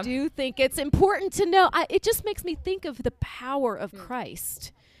but gonna. I do think it's important to know. It just makes me think of the power of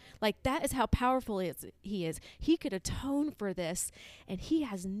Christ. Like that is how powerful he is. He could atone for this, and he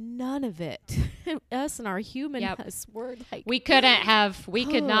has none of it. Us and our humanness, we're like we could not have. We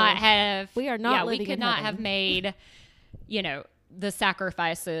are not living we could in not heaven. have made, the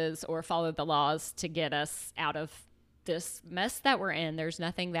sacrifices or followed the laws to get us out of this mess that we're in. There's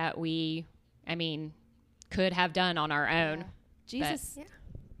nothing that we, could have done on our own. Jesus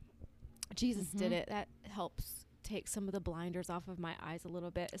did it. That helps take some of the blinders off of my eyes a little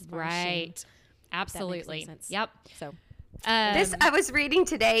bit as far as shame. Right. Absolutely. That makes some sense. Yep. So This I was reading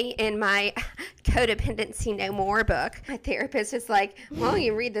today in my Codependency No More book. My therapist is like, well,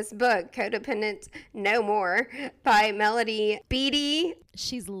 you read this book, Codependent No More by Melody Beattie.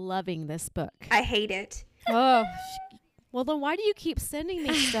 she's loving this book. I hate it. Oh, well then why do you keep sending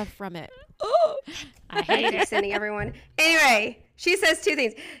me stuff from it? I hate I'm sending everyone. Anyway, she says two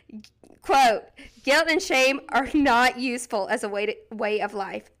things. Quote, guilt and shame are not useful as a way of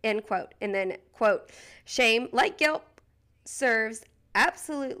life, end quote. And then, quote, shame, like guilt, serves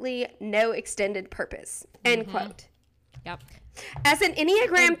absolutely no extended purpose, end quote. Yep. As an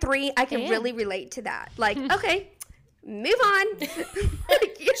Enneagram 3, I can really relate to that. Like, okay, move on.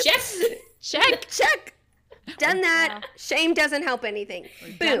 Check. Check. Done that. Shame doesn't help anything.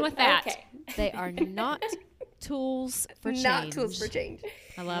 Done with that. Okay. They are not tools for change. Not tools for change.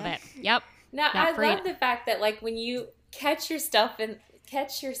 I love it. Yep. Now Not I free. love the fact that like when you catch yourself in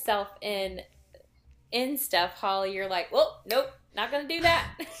stuff, Holly, you're like, well, nope, not gonna do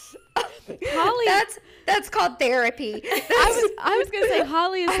that. Holly, That's called therapy. I was gonna say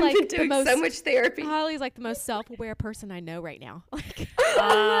Holly is I've like been the doing most so much therapy. Holly is like the most self-aware person I know right now. Like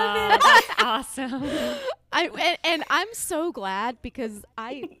That's awesome. and I'm so glad because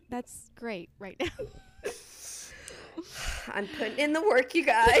that's great right now. I'm putting in the work, you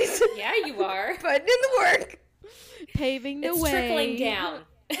guys. Yeah, you are. Putting in the work. Paving the It's way. trickling down.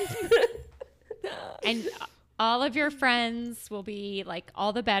 And all of your friends will be like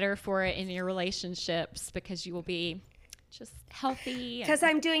all the better for it in your relationships, because you will be just healthy. Because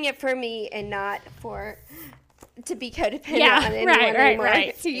I'm doing it for me and not to be codependent on anyone anymore.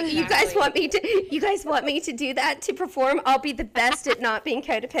 right. You guys want me to do that to perform? I'll be the best at not being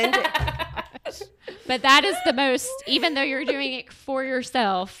codependent. But that is the most, even though you're doing it for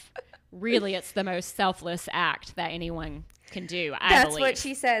yourself, really it's the most selfless act that anyone can do, I That's believe. what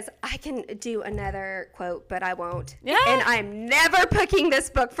she says. I can do another quote, but I won't. Yeah. And I'm never picking this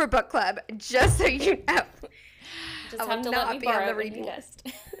book for book club, just so you know. Just I have will to not let me be on borrow the it when reading you list.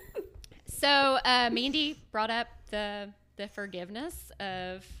 So Mandy brought up the forgiveness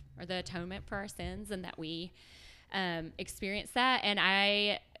of, or the atonement for our sins, and that we experienced that. And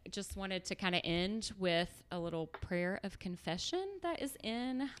I just wanted to kind of end with a little prayer of confession that is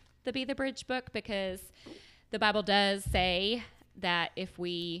in the Be the Bridge book, because the Bible does say that if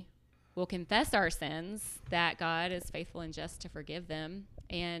we will confess our sins, that God is faithful and just to forgive them.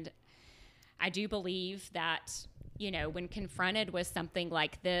 And I do believe that, when confronted with something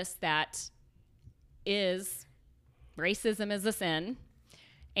like this, that is racism is a sin.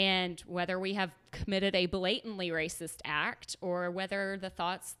 And whether we have committed a blatantly racist act or whether the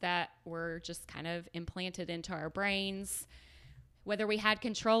thoughts that were just kind of implanted into our brains, whether we had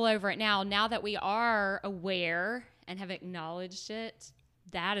control over it now that we are aware and have acknowledged it,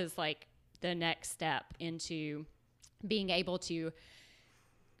 that is like the next step into being able to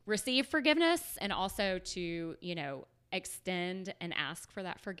receive forgiveness and also to, extend and ask for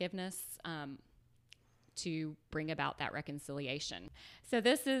that forgiveness to bring about that reconciliation. So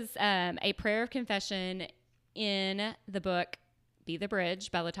this is a prayer of confession in the book Be the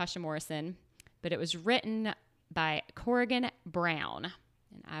Bridge by Latasha Morrison, but it was written by Corrigan Brown,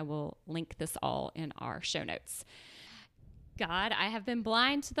 and I will link this all in our show notes. God, I have been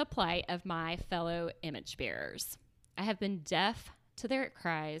blind to the plight of my fellow image bearers. I have been deaf to their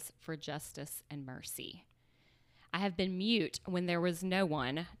cries for justice and mercy. I have been mute when there was no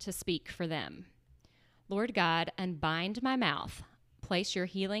one to speak for them. Lord God, unbind my mouth, place your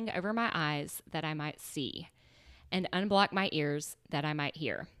healing over my eyes that I might see, and unblock my ears that I might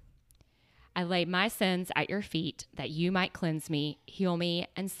hear. I lay my sins at your feet that you might cleanse me, heal me,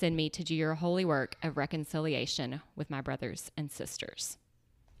 and send me to do your holy work of reconciliation with my brothers and sisters.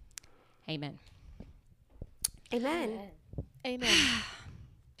 Amen. Amen. Amen.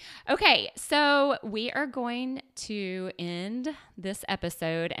 Okay, so we are going to end this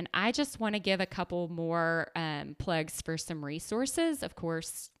episode, and I just want to give a couple more plugs for some resources. Of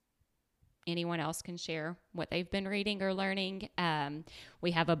course, anyone else can share what they've been reading or learning.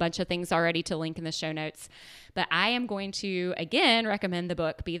 We have a bunch of things already to link in the show notes, but I am going to, again, recommend the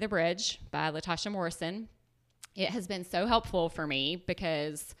book Be the Bridge by Latasha Morrison. It has been so helpful for me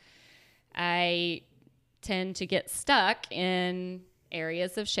because I tend to get stuck in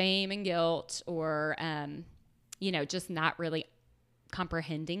areas of shame and guilt or, just not really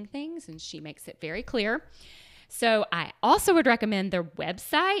comprehending things. And she makes it very clear. So I also would recommend their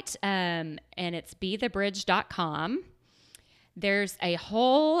website, and it's bethebridge.com. There's a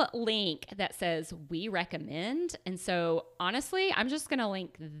whole link that says we recommend. And so honestly, I'm just going to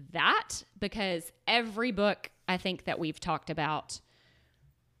link that because every book I think that we've talked about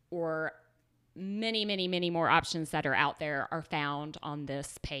or many, many, many more options that are out there are found on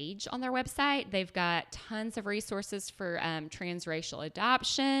this page on their website. They've got tons of resources for transracial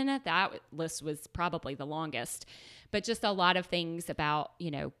adoption. That list was probably the longest, but just a lot of things about,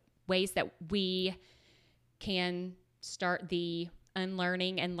 ways that we can start the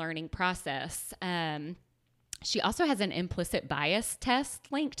unlearning and learning process. She also has an implicit bias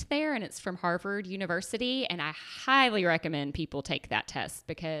test linked there, and it's from Harvard University. And I highly recommend people take that test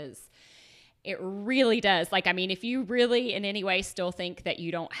because it really does. If you really in any way still think that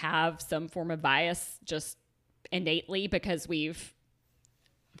you don't have some form of bias just innately because we've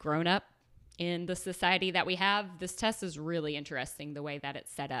grown up in the society that we have, this test is really interesting, the way that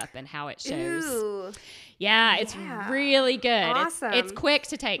it's set up and how it shows. Ooh. Yeah, it's really good. Awesome. It's quick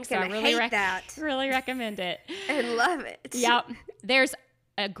to take, so I really really recommend it. I love it. Yep. There's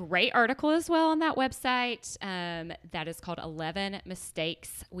a great article as well on that website that is called 11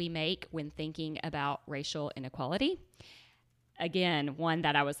 Mistakes We Make When Thinking About Racial Inequality. Again, one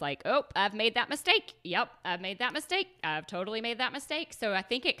that I was like, oh, I've made that mistake. Yep, I've made that mistake. I've totally made that mistake. So I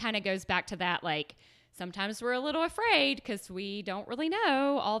think it kind of goes back to that, sometimes we're a little afraid because we don't really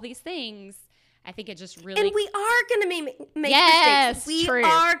know all these things. I think it just really... And we are going to make yes, mistakes. True. We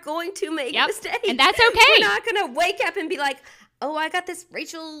are going to make mistakes. And that's okay. We're not going to wake up and be like, oh, I got this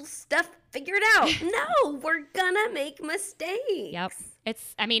racial stuff figured out. No, we're going to make mistakes. Yep.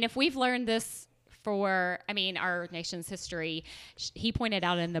 If we've learned this for, our nation's history, he pointed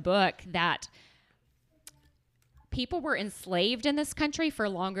out in the book that people were enslaved in this country for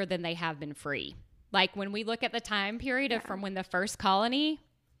longer than they have been free. When we look at the time period of from when the first colony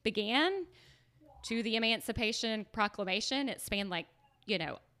began to the Emancipation Proclamation, it spanned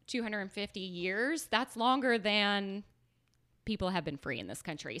 250 years. That's longer than people have been free in this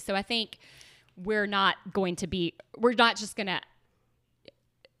country. So I think we're not just going to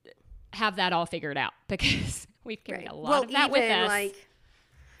have that all figured out because we've carried a lot of that with us.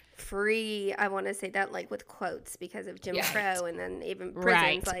 free. I want to say that like with quotes because of Jim Crow, and then even prisons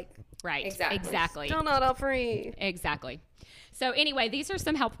Right. like Right. Exactly. still not all free. Exactly. So anyway, these are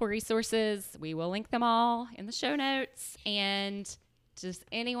some helpful resources. We will link them all in the show notes. And does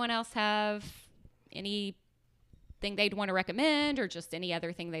anyone else have anything they'd want to recommend, or just any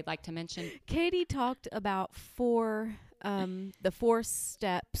other thing they'd like to mention? Katie talked about the 4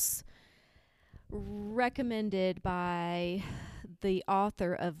 steps recommended by the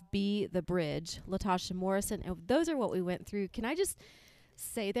author of Be the Bridge, Latasha Morrison. And those are what we went through. Can I just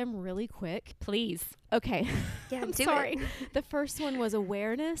say them really quick? Please. Okay. Yeah, I'm do sorry. it. The first one was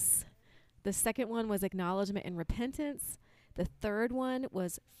awareness. The second one was acknowledgement and repentance. The third one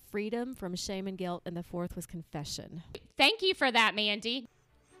was freedom from shame and guilt. And the fourth was confession. Thank you for that, Mandy.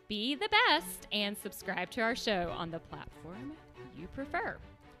 Be the best and subscribe to our show on the platform you prefer.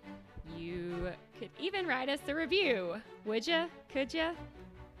 You could even write us a review. Would ya? Could ya?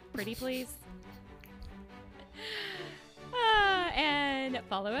 Pretty please. And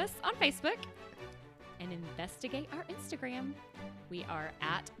follow us on Facebook and investigate our Instagram. We are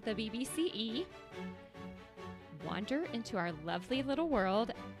at the BBCE. Wander into our lovely little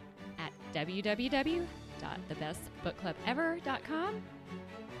world at www.thebestbookclubever.com.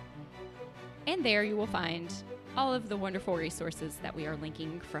 And there you will find all of the wonderful resources that we are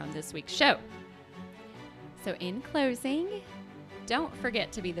linking from this week's show. So in closing, don't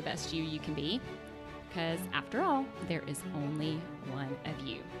forget to be the best you can be, because after all, there is only one of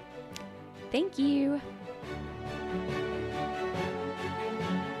you. Thank you.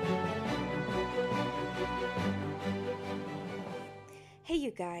 Hey,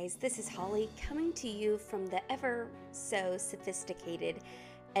 you guys, this is Holly coming to you from the ever so sophisticated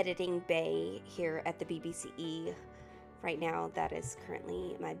editing bay here at the BBCE. Right now, that is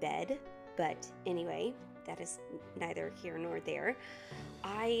currently my bed, but anyway, that is neither here nor there.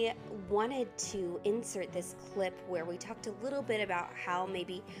 I wanted to insert this clip where we talked a little bit about how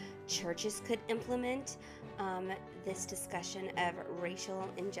maybe churches could implement this discussion of racial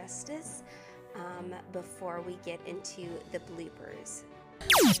injustice before we get into the bloopers.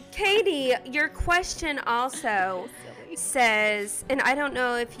 Katie, your question also says, and I don't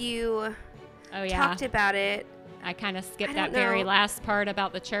know if you talked about it. I kind of skipped I that don't very know. last part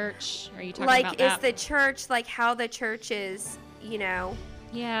about the church. Are you talking Like, about is that? the church, like how the church is, you know,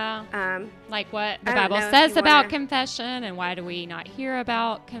 Yeah. Like what the I don't Bible know if says you about wanna- confession, and why do we not hear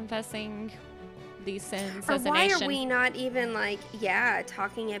about confessing these sins or as a why nation? are we not even like,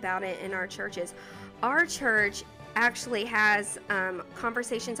 talking about it in our churches? Our church actually has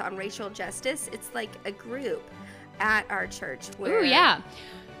conversations on racial justice. It's like a group at our church where Ooh, yeah.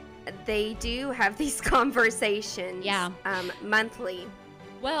 they do have these conversations Yeah. monthly.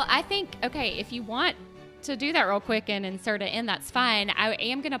 Well, I think, okay, if you want to do that real quick and insert it in, that's fine. I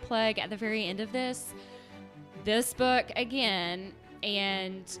am going to plug at the very end of this book again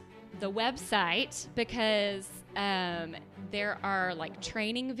and the website, because there are like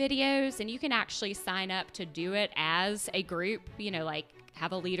training videos, and you can actually sign up to do it as a group, like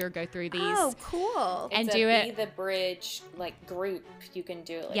have a leader go through these. Oh, cool. And It's do a it. Be the Bridge group. You can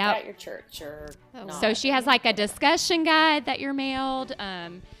do it Yep. at your church or not. So she has like a discussion guide that you're mailed. I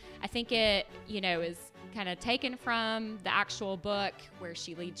think it, is kind of taken from the actual book, where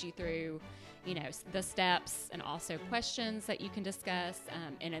she leads you through, the steps and also questions that you can discuss.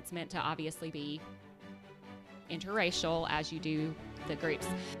 And it's meant to obviously be interracial as you do the groups.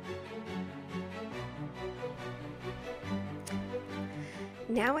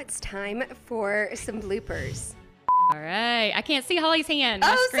 Now it's time for some bloopers. All right. I can't see Holly's hand.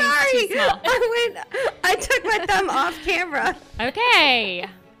 My Oh, screen's sorry. too small. I took my thumb off camera Okay.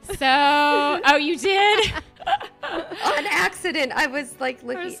 So, you did? on accident. I was like I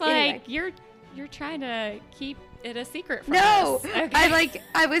looking. was like, Anyway. you're trying to keep it a secret from No, us. Okay.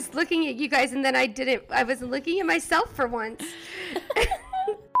 I was looking at you guys and then I didn't. I was looking at myself for once.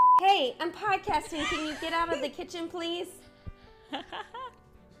 Hey, I'm podcasting. Can you get out of the kitchen, please?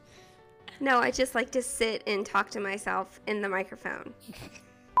 No, I just like to sit and talk to myself in the microphone.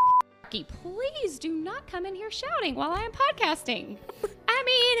 Rocky, please do not come in here shouting while I am podcasting. I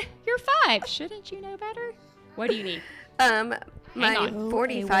mean, you're 5. Shouldn't you know better? What do you need? My on.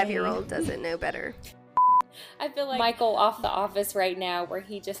 45-year-old doesn't know better. I feel like Michael off The Office right now, where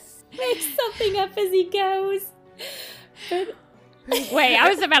he just makes something up as he goes. But Wait, I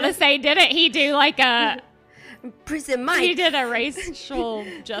was about to say, didn't he do like Prison he Mike. did a racial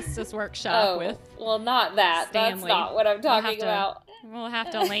justice workshop with well, not that. That's Stanley. not what I'm We'll have talking to- about. We'll have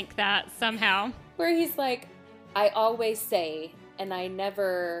to link that somehow. Where he's like, I always say, and I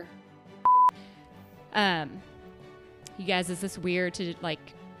never. You guys, is this weird to like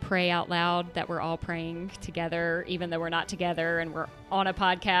pray out loud that we're all praying together, even though we're not together and we're on a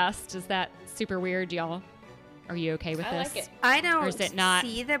podcast. Is that super weird, y'all? Are you okay with I this? like it. I Or don't is it not?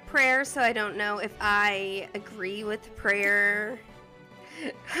 see the prayer, so I don't know if I agree with the prayer.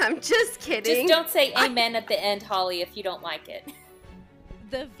 I'm just kidding. Just don't say amen at the end, Holly, if you don't like it.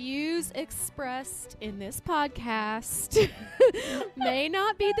 The views expressed in this podcast may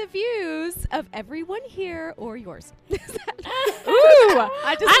not be the views of everyone here or yours. Ooh,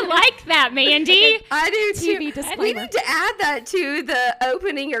 I like that, Mandy. I do too. TV We disclaimer. need to add that to the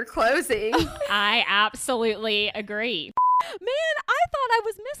opening or closing. I absolutely agree. Man, I thought I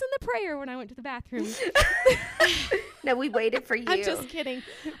was missing the prayer when I went to the bathroom. No, we waited for you. I'm just kidding.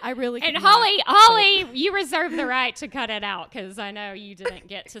 I really And could not. Holly, you reserve the right to cut it out because I know you didn't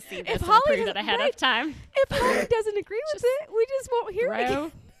get to see this and Holly approve it doesn't- ahead right. of time. If Holly doesn't agree with it, we just won't hear it Bro.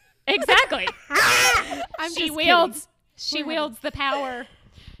 again. Exactly. I'm She just wields. kidding. She We're wields the power.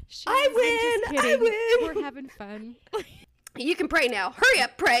 I I'm win. just I kidding. win. We're having fun. You can pray now. Hurry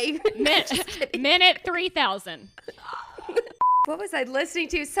up, pray. Minute 3,000. What was I listening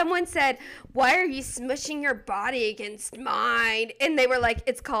to? Someone said, "Why are you smushing your body against mine?" And they were like,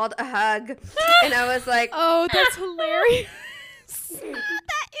 "It's called a hug." And I was like, Oh, that's hilarious.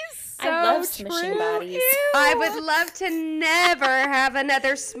 That is so I love smushing true. bodies. Ew. I would love to never have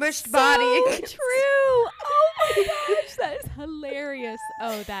another smushed so body. true. Oh my gosh, that is hilarious.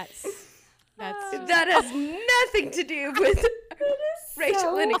 Oh, that's That has nothing to do with racial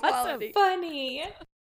So inequality. funny.